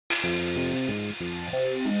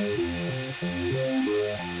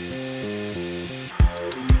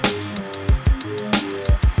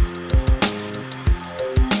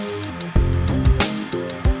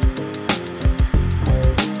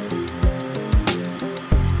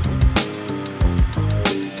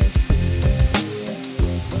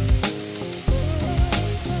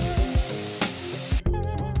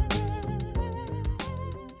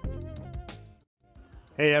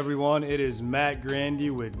Hey everyone, it is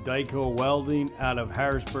MGRANDI with Dyeco Welding out of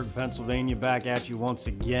Harrisburg, Pennsylvania, back at you once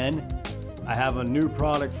again. I have a new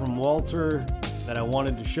product from Walter that I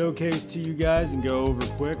wanted to showcase to you guys and go over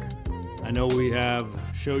quick. I know we have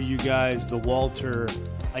showed you guys the Walter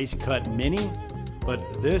IceCut Mini,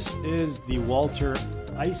 but this is the Walter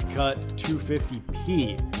IceCut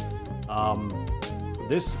 250P.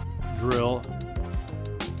 This drill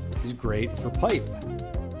is great for pipe.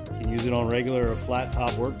 You can use it on regular or flat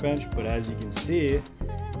top workbench, but as you can see,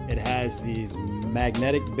 it has these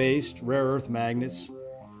magnetic based rare earth magnets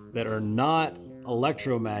that are not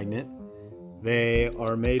electromagnet. They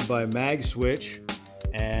are made by mag switch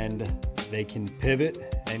and they can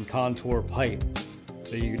pivot and contour pipe.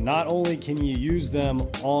 So you not only can you use them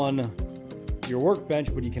on your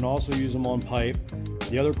workbench, but you can also use them on pipe.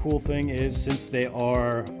 The other cool thing is, since they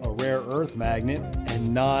are a rare earth magnet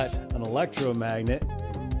and not an electromagnet,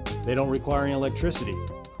 they don't require any electricity.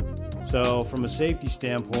 So from a safety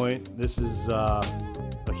standpoint, this is a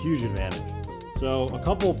huge advantage. So a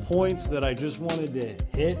couple of points that I just wanted to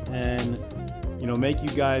hit and make you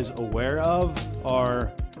guys aware of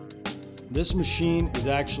are, this machine is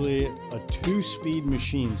actually a 2-speed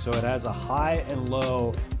machine. So it has a high and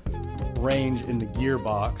low range in the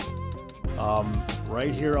gearbox.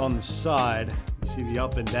 Right here on the side, you see the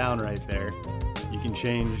up and down right there. You can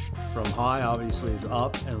change from high, obviously, is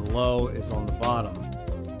up, and low is on the bottom.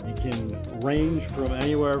 You can range from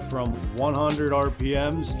anywhere from 100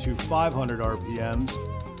 RPMs to 500 RPMs.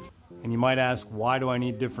 And you might ask, why do I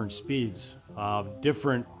need different speeds?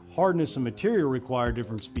 Different hardness and material require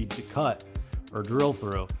different speeds to cut or drill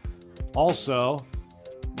through. Also,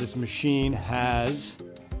 this machine has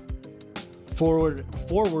forward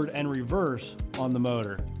and reverse on the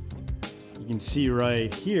motor. You can see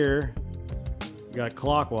right here, we got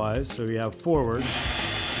clockwise, so we have forward,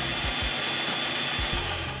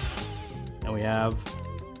 and we have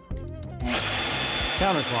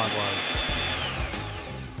counterclockwise.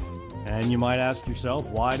 And you might ask yourself,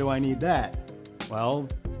 why do I need that? Well,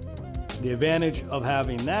 the advantage of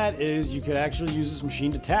having that is you could actually use this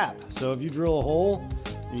machine to tap. So if you drill a hole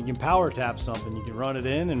and you can power tap something, you can run it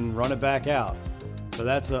in and run it back out. So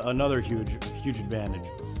that's another huge advantage.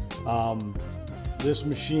 This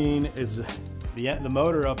machine is, the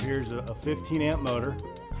motor up here is a 15 amp motor,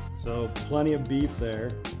 so plenty of beef there.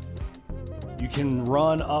 You can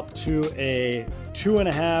run up to a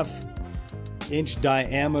 2.5 inch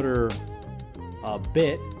diameter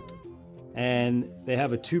bit, and they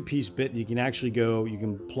have a 2-piece bit that you can actually you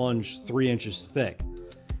can plunge 3 inches thick.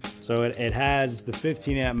 So it has the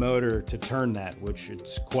 15 amp motor to turn that, which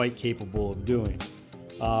it's quite capable of doing.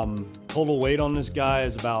 Total weight on this guy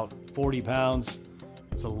is about 40 pounds.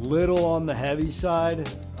 It's a little on the heavy side.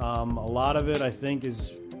 A lot of it, I think,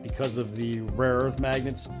 is because of the rare earth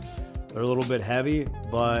magnets. They're a little bit heavy,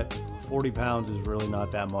 but 40 pounds is really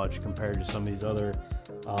not that much compared to some of these other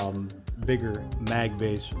bigger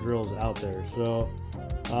mag-based drills out there. So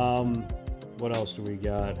what else do we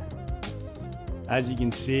got? As you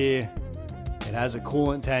can see, it has a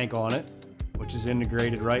coolant tank on it, which is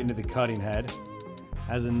integrated right into the cutting head.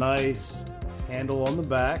 Has a nice handle on the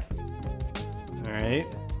back. All right.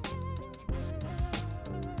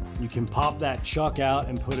 You can pop that chuck out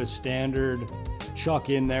and put a standard chuck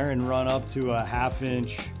in there and run up to a half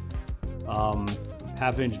inch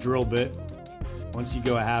drill bit. Once you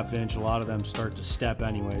go a half inch, a lot of them start to step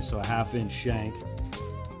anyway, so a half inch shank.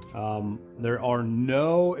 There are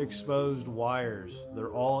no exposed wires. They're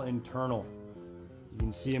all internal. You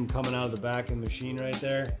can see them coming out of the back of the machine right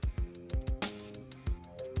there.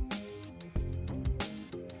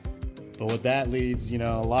 But what that leads, a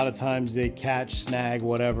lot of times they catch, snag,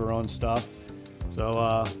 whatever on stuff.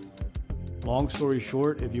 So long story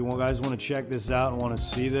short, if you guys want to check this out and want to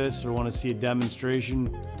see this or want to see a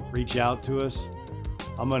demonstration, reach out to us.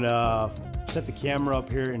 I'm gonna set the camera up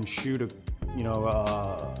here and shoot a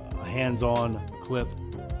hands-on clip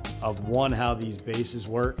of how these bases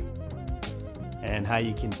work and how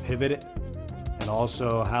you can pivot it, and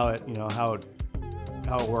also how it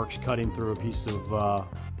works cutting through a piece of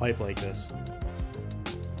pipe like this.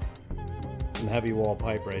 Some heavy wall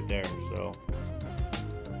pipe right there. So,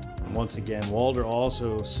 and once again, Walter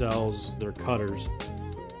also sells their cutters.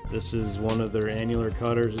 This is one of their annular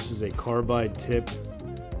cutters. This is a carbide tip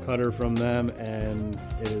cutter from them, and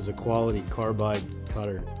it is a quality carbide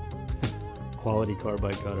cutter. Quality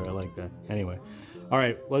carbide cutter, I like that. Anyway, all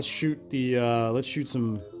right, let's shoot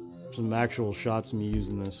some actual shots of me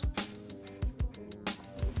using this.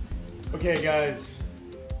 Okay guys,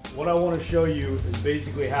 what I want to show you is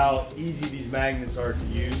basically how easy these magnets are to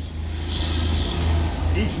use.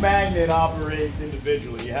 Each magnet operates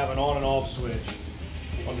individually. You have an on and off switch.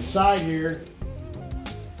 On the side here,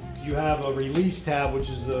 you have a release tab, which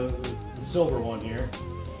is the silver one here.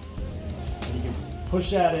 And you can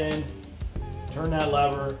push that in, turn that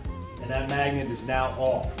lever, and that magnet is now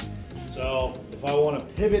off. So if I want to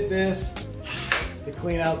pivot this to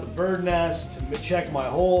clean out the bird nest, to check my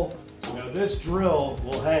hole, you know, this drill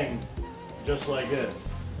will hang just like this.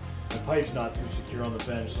 My pipe's not too secure on the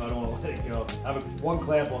bench, so I don't want to let it go. I have one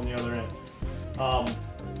clamp on the other end.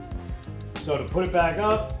 So to put it back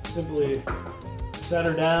up, simply set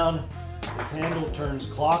her down. This handle turns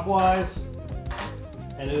clockwise,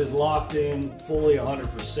 and it is locked in fully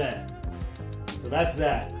 100%. So that's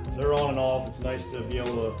that. They're on and off. It's nice to be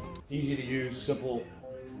able to, it's easy to use, simple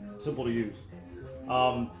to use.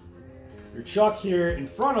 Your chuck here in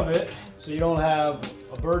front of it, so you don't have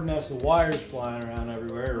a bird nest of wires flying around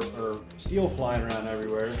everywhere, or steel flying around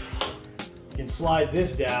everywhere. You can slide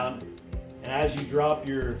this down, and as you drop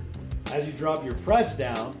your press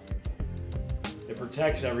down, it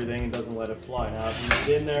protects everything and doesn't let it fly. Now, if you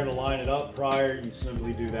get in there to line it up prior, you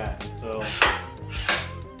simply do that. So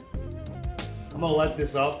I'm gonna let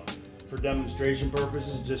this up for demonstration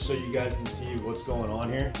purposes, just so you guys can see what's going on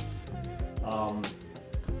here.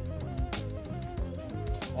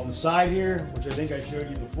 On the side here, which I think I showed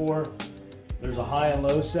you before, there's a high and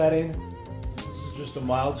low setting. Since this is just a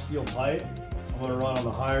mild steel pipe, I'm going to run on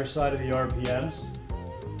the higher side of the RPMs.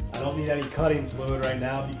 I don't need any cutting fluid right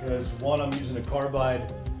now because, one, I'm using a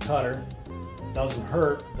carbide cutter. It doesn't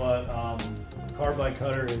hurt, but a carbide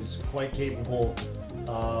cutter is quite capable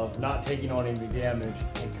of not taking on any damage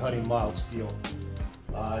and cutting mild steel.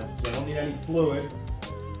 So I don't need any fluid.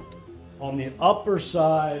 On the upper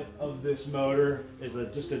side of this motor is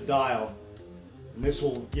just a dial, and this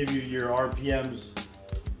will give you your RPMs.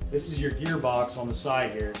 This is your gearbox on the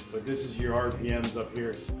side here, but this is your RPMs up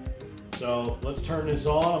here. So let's turn this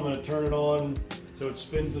on. I'm going to turn it on so it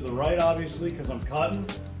spins to the right, obviously, because I'm cutting.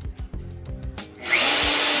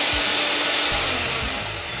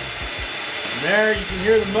 And there you can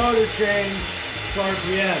hear the motor change its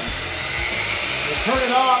RPM. We'll turn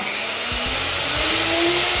it off.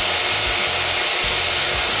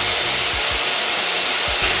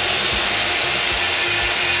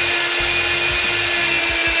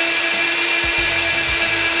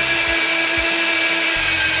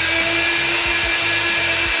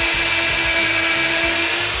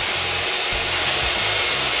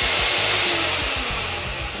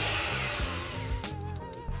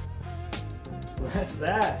 That's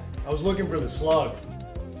that. I was looking for the slug.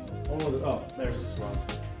 Oh, there's the slug.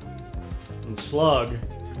 And the slug,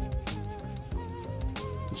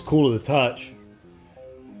 it's cool to the touch.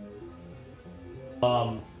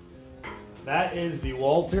 That is the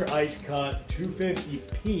Walter IceCut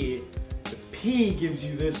 250P. The P gives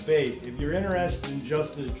you this base. If you're interested in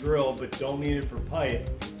just this drill but don't need it for pipe,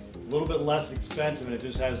 it's a little bit less expensive and it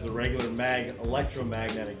just has the regular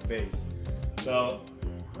electromagnetic base. So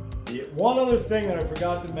one other thing that I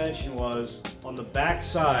forgot to mention was on the back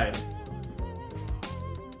side.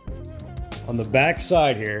 On the back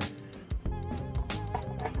side here,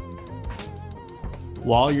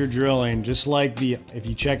 while you're drilling, just like if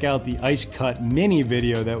you check out the IceCut mini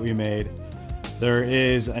video that we made, there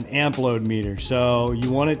is an amp load meter. So you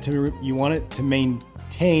want it to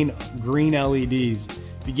maintain green LEDs.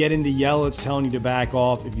 If you get into yellow, it's telling you to back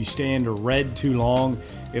off. If you stay into red too long,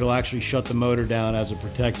 it'll actually shut the motor down as a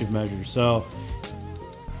protective measure. So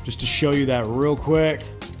just to show you that real quick.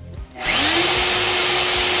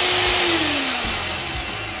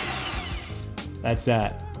 That's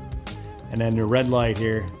that. And then the red light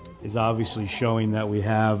here is obviously showing that we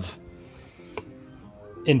have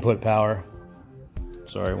input power.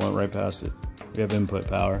 Sorry, I went right past it. We have input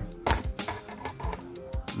power.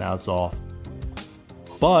 Now it's off.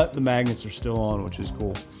 But the magnets are still on, which is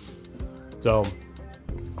cool. So,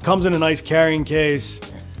 comes in a nice carrying case.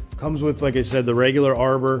 Comes with, like I said, the regular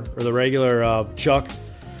arbor, or the regular chuck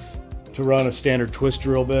to run a standard twist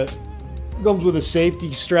drill bit. Comes with a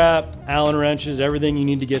safety strap, Allen wrenches, everything you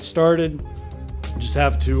need to get started. You just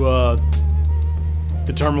have to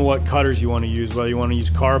determine what cutters you want to use, whether you want to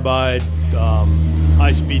use carbide,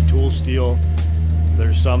 high-speed tool steel.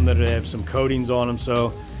 There's some that have some coatings on them.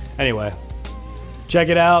 So anyway, Check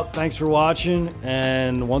it out. Thanks for watching.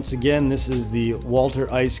 And once again, this is the Walter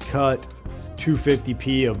IceCut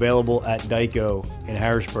 250P available at Dyeco in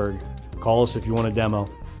Harrisburg. Call us if you want a demo.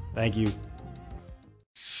 Thank you.